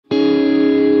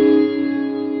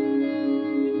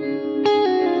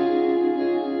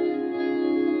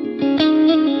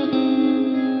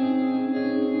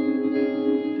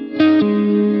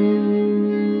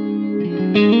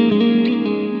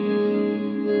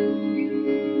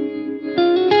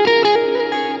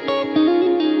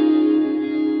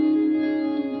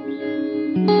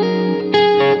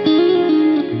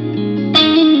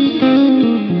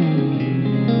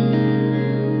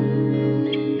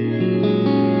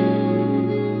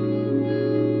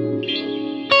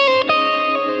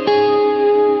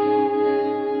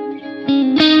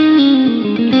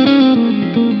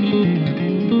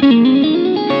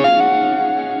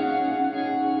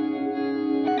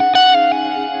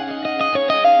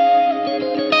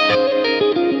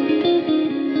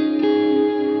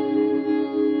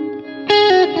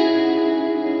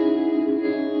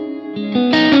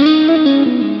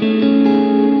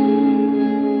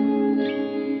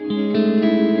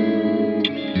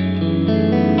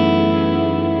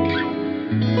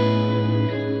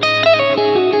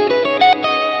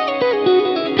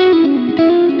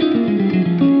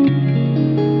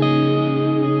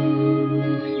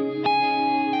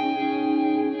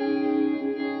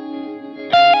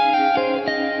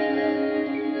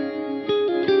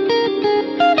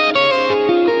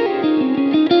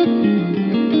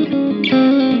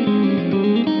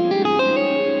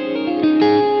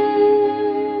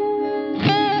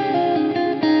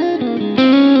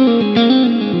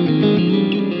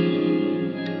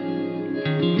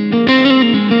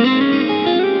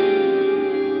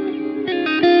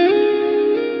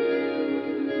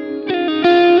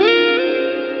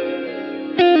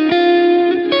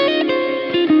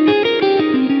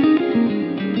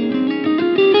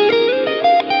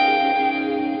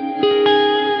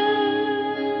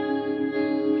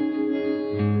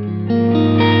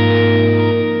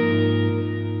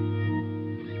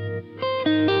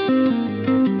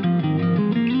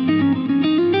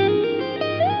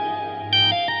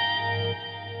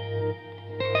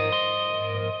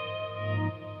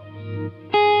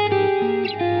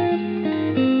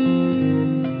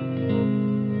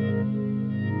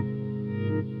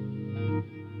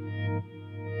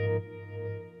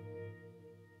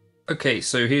Okay,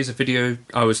 so here's a video.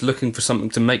 I was looking for something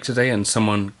to make today and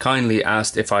someone kindly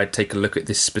asked if I'd take a look at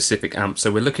this specific amp.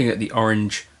 So we're looking at the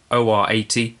orange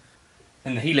OR80.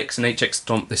 In the Helix and HX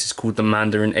Stomp, this is called the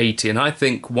Mando 80, and I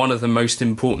think one of the most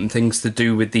important things to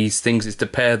do with these things is to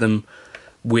pair them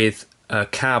with a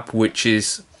cab which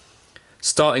is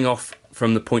starting off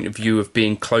from the point of view of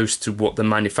being close to what the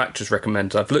manufacturers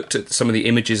recommend. I've looked at some of the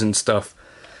images and stuff,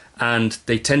 and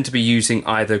they tend to be using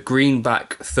either green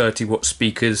back 30-watt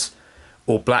speakers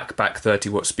or black back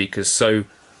 30-watt speakers. So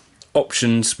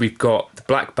options, we've got the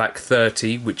black back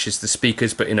 30, which is the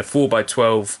speakers but in a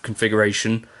 4x12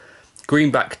 configuration.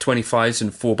 Greenback 25s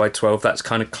and 4x12, that's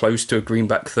kind of close to a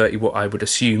greenback 30 watt, I would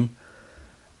assume.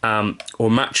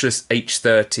 Or matchless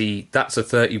H30, that's a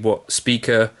 30-watt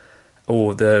speaker,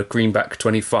 or the greenback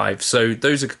 25. So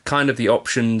those are kind of the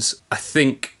options. I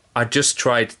think I just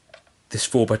tried this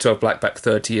 4x12 blackback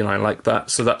 30 and I like that,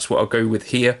 so that's what I'll go with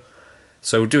here.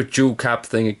 So we'll do a dual cab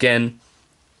thing again,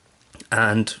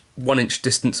 and 1 inch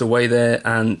distance away there,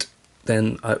 and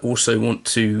then I also want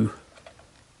to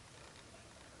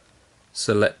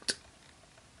select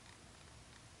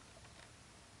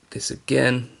this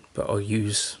again, but I'll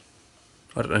use,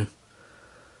 I don't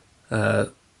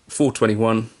know,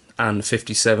 421 and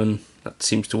 57. That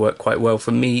seems to work quite well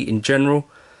for me in general.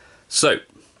 So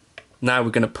now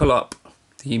we're going to pull up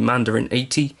the Mando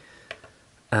 80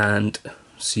 and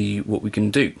see what we can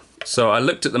do. So I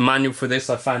looked at the manual for this.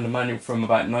 I found the manual from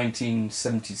about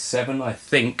 1977, I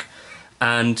think,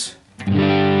 and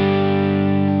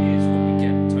here's what we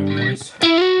get tone-wise.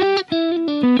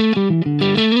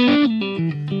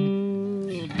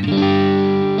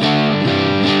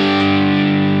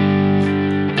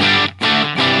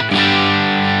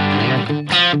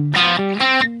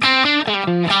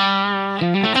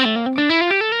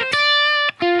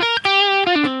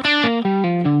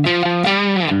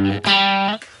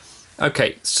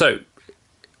 Okay, so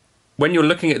when you're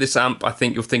looking at this amp, I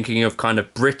think you're thinking of kind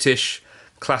of British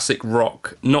classic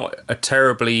rock, not a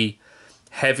terribly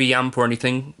heavy amp or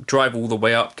anything. Drive all the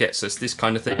way up gets us this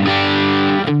kind of thing.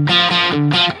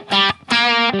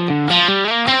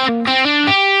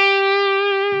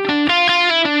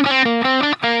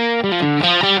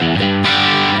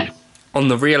 On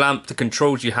the real amp, the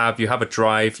controls you have a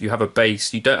drive, you have a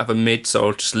bass, you don't have a mid, so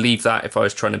I'll just leave that if I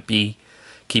was trying to be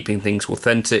keeping things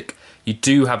authentic. You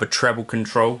do have a treble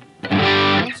control,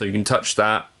 so you can touch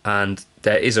that, and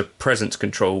there is a presence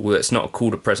control. Well, it's not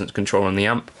called a presence control on the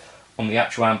amp. On the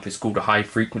actual amp, it's called a high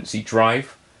frequency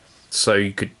drive, so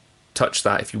you could touch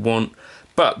that if you want.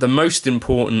 But the most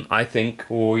important, I think,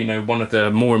 or one of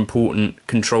the more important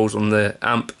controls on the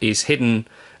amp is hidden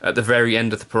at the very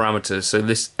end of the parameters. So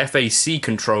this FAC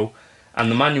control, and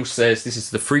the manual says this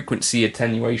is the frequency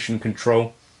attenuation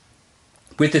control.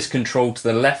 With this control to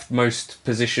the leftmost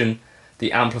position,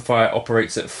 the amplifier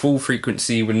operates at full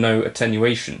frequency with no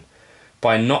attenuation.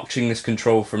 By notching this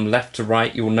control from left to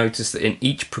right, you will notice that in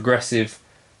each progressive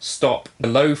stop, the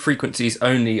low frequencies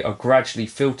only are gradually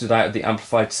filtered out of the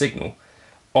amplified signal.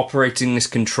 Operating this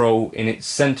control in its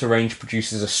center range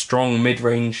produces a strong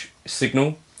mid-range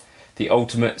signal. The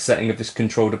ultimate setting of this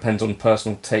control depends on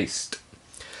personal taste.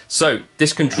 So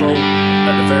this control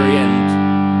at the very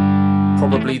end,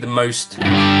 probably the most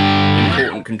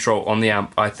important control on the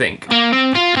amp, I think.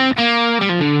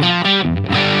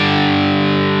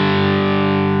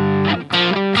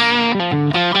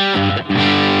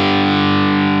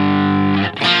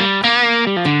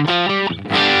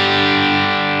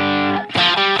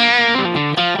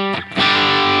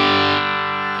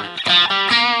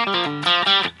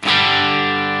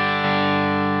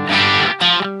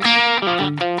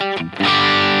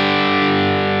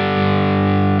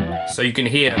 So you can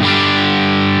hear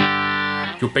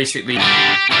you're basically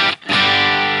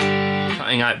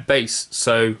cutting out bass.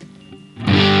 So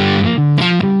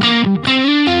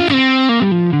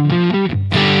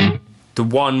the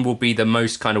 1 will be the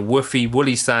most kind of woofy,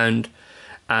 woolly sound,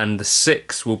 and the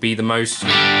 6 will be the most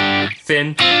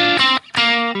thin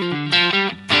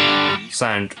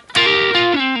sound.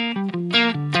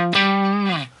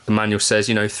 The manual says,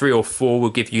 3 or 4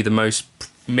 will give you the most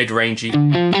mid-rangey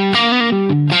tone.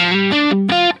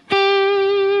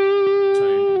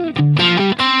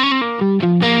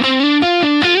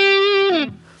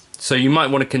 So you might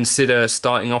want to consider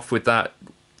starting off with that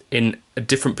in a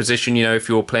different position. If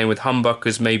you're playing with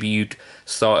humbuckers, maybe you'd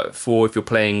start at 4. If you're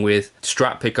playing with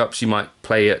Strat pickups, you might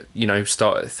play at,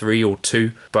 start at 3 or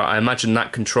 2. But I imagine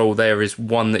that control there is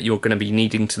one that you're going to be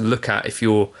needing to look at if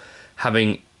you're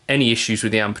having any issues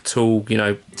with the amp at all.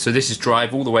 So this is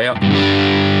drive all the way up.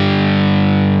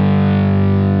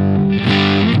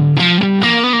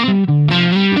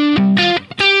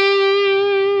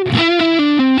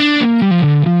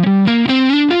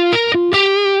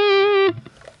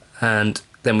 and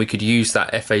then we could use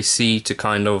that FAC to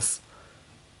kind of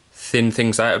thin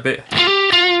things out a bit.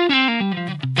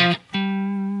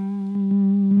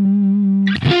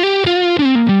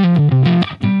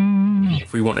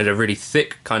 If we wanted a really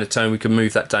thick kind of tone, we could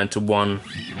move that down to 1.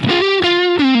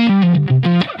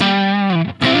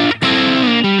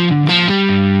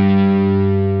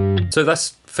 So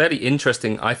that's fairly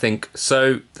interesting, I think.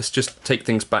 So let's just take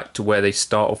things back to where they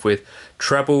start off with.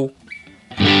 Treble.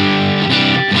 It's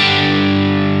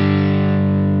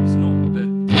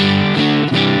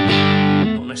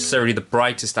not necessarily the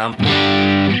brightest amp.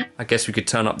 I guess we could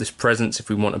turn up this presence if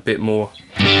we want a bit more.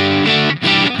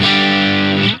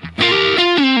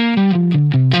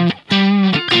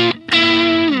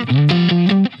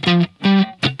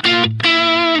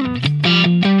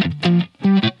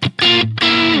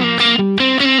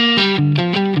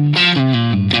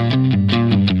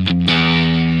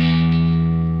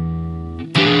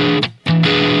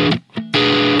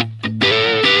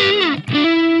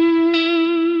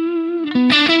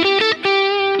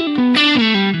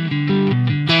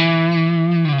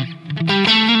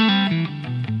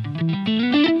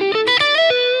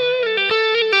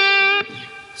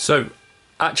 So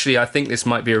actually I think this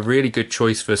might be a really good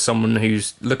choice for someone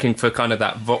who's looking for kind of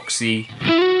that voxy,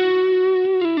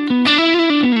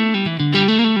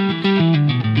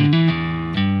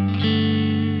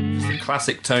 just a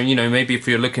classic tone, you know, maybe if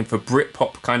you're looking for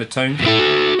Britpop kind of tone.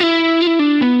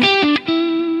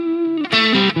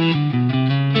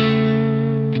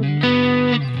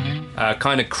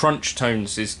 Kind of crunch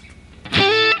tones is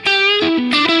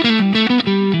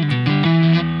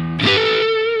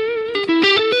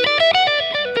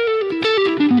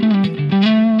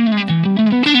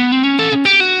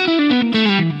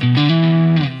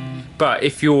but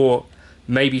if you're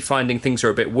maybe finding things are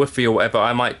a bit woofy or whatever,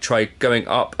 I might try going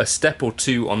up a step or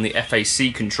 2 on the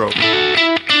FAC control.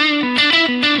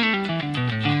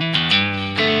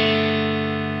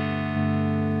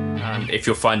 And if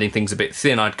you're finding things a bit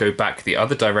thin, I'd go back the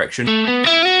other direction.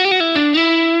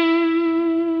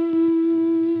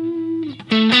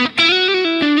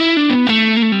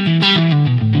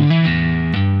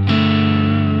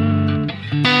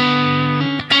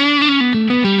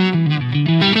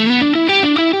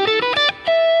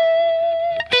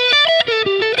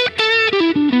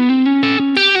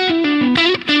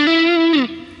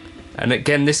 And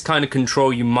again, this kind of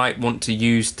control you might want to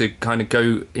use to kind of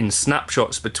go in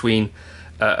snapshots between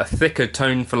a thicker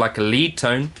tone for like a lead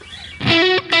tone,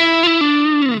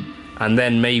 and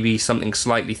then maybe something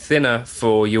slightly thinner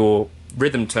for your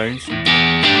rhythm tones.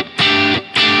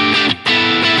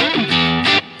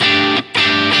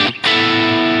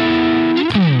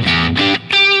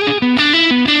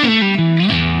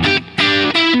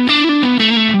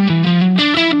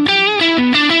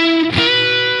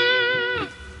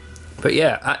 But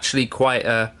yeah, actually quite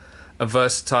a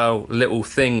versatile little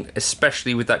thing,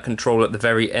 especially with that control at the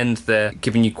very end there,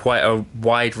 giving you quite a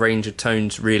wide range of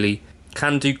tones really.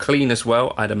 Can do clean as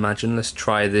well, I'd imagine. Let's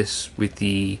try this with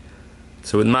the...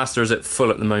 So with master is at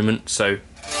full at the moment, so...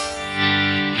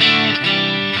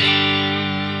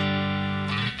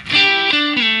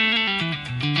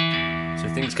 So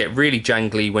things get really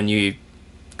jangly when you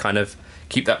kind of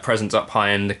keep that presence up high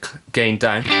and the gain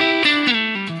down.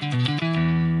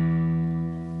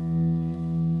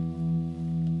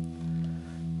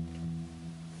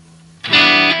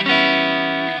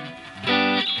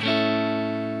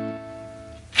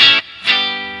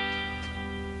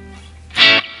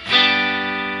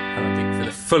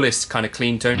 Fullest kind of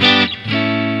clean tone, you're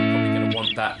probably going to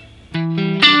want that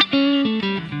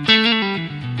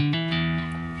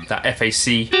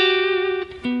FAC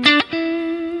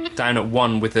down at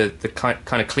 1 with the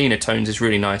kind of cleaner tones is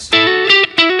really nice.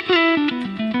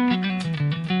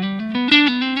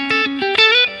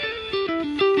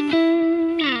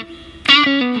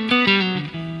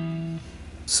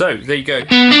 So there you go.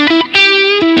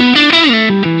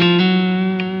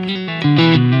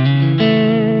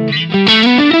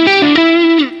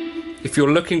 If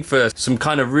you're looking for some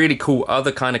kind of really cool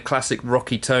other kind of classic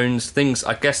rocky tones, things,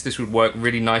 I guess this would work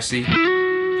really nicely. If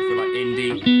you're like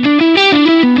indie,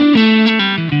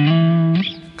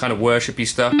 kind of worshipy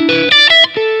stuff.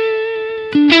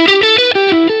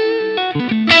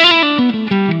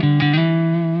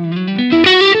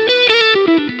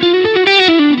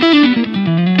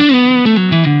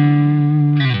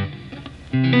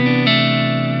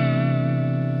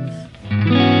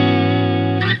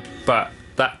 But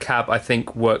that cab I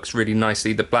think works really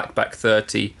nicely. The Blackback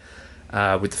 30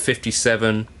 with the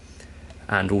 57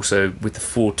 and also with the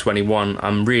 421,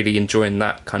 I'm really enjoying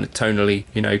that kind of tonally.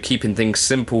 You know, keeping things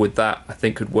simple with that I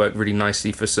think could work really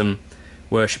nicely for some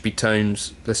worshipy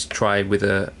tones. Let's try with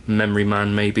a Memory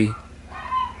Man maybe.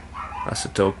 That's a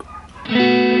dog.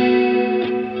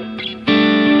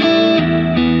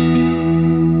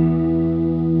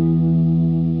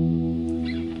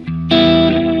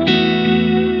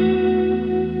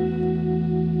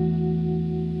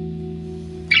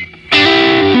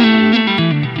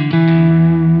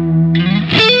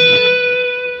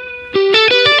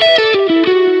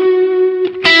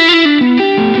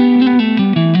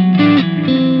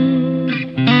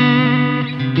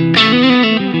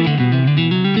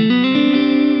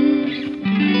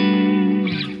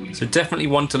 So definitely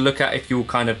one to look at if you're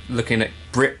kind of looking at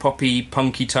Britpoppy,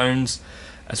 punky tones,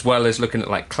 as well as looking at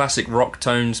like classic rock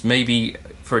tones, maybe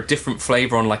for a different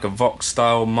flavour on like a Vox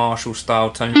style, Marshall style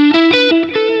tone.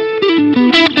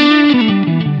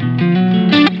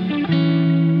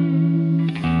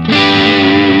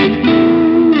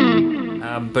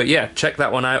 But yeah, check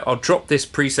that one out. I'll drop this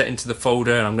preset into the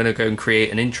folder and I'm going to go and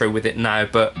create an intro with it now,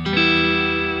 but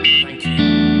thank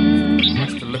you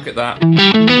for to look at that.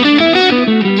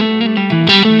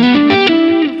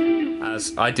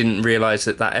 As I didn't realise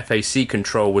that that FAC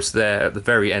control was there at the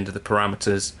very end of the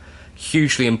parameters.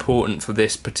 Hugely important for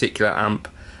this particular amp.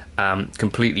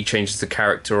 Completely changes the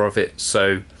character of it,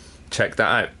 so check that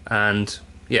out. And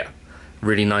yeah,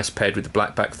 really nice paired with the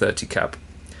Blackback 30 cab.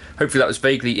 Hopefully that was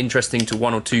vaguely interesting to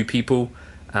one or two people,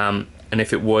 and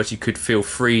if it was, you could feel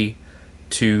free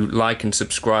to like and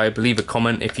subscribe. Leave a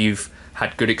comment if you've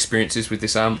had good experiences with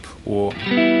this amp, or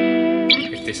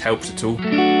if this helps at all.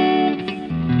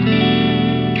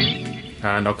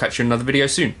 And I'll catch you in another video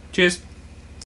soon. Cheers!